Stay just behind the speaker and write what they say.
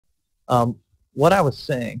Um, what I was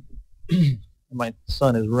saying, my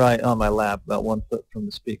son is right on my lap, about 1 foot from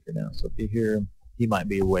the speaker now, so if you hear him, he might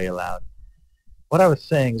be way loud. What I was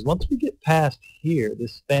saying is once we get past here,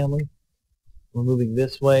 this family, we're moving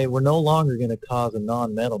this way, we're no longer going to cause a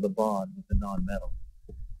non-metal to bond with a non-metal.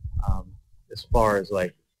 As far as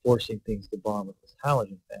like forcing things to bond with this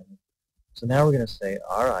halogen family. So now we're going to say,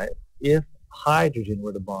 all right, if hydrogen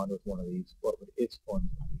were to bond with one of these, what would its formula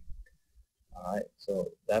be? All right,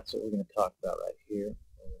 so that's what we're going to talk about right here.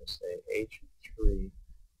 We're going to say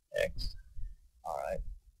H3X. All right,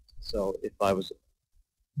 so if I was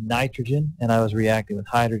nitrogen and I was reacting with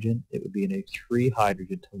hydrogen, it would be an H3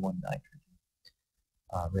 hydrogen to 1 nitrogen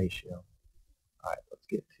ratio. All right, let's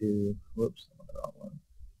get to, whoops, I'm on the wrong one.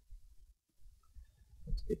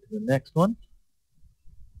 Let's get to the next one.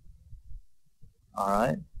 All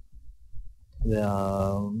right.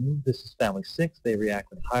 This is family 6. They react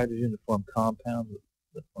with hydrogen to form compounds with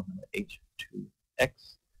the formula H2X.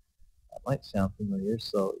 That might sound familiar.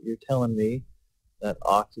 So you're telling me that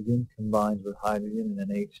oxygen combines with hydrogen in an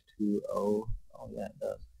H2O. Oh, yeah, it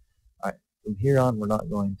does. All right. From here on, we're not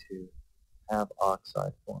going to have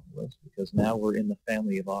oxide formulas because now we're in the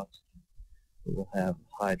family of oxygen. We will have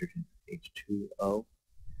hydrogen, H2O.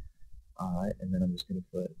 All right, and then I'm just going to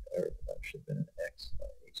put, or that should have been an X,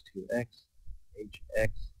 H2X, HX,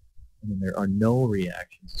 and then there are no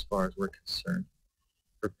reactions as far as we're concerned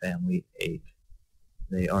for family 8.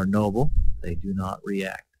 They are noble. They do not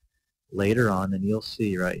react. Later on, and you'll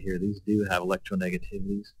see right here, these do have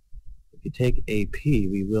electronegativities. If you take AP,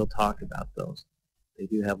 we will talk about those. They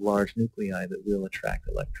do have large nuclei that will attract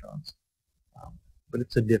electrons. But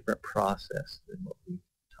it's a different process than what we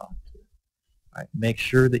talked to. All right, make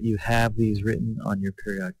sure that you have these written on your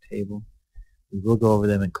periodic table. We will go over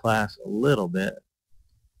them in class a little bit,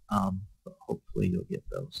 but hopefully you'll get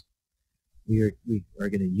those. We are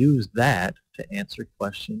going to use that to answer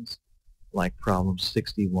questions like problem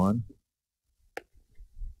 61.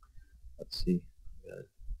 Let's see, I'm going to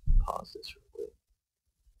pause this real quick.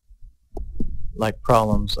 Like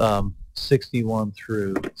problems 61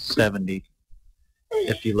 through 70.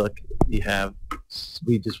 If you look,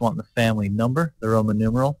 we just want the family number, the Roman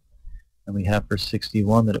numeral, and we have for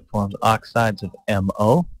 61 that it forms oxides of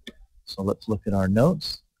MO. So let's look at our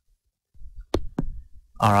notes.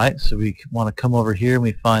 All right, so we want to come over here and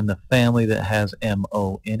we find the family that has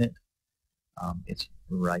MO in it. It's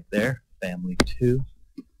right there, family 2.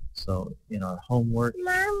 So in our homework,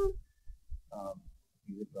 you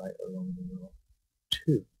would write a Roman numeral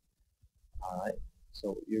 2. All right.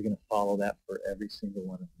 So you're going to follow that for every single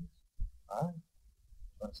one of these. All right.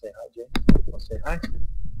 Want to say hi, Jay? Want to say hi?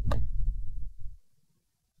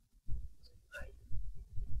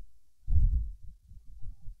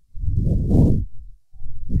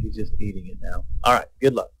 He's just eating it now. All right.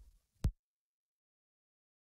 Good luck.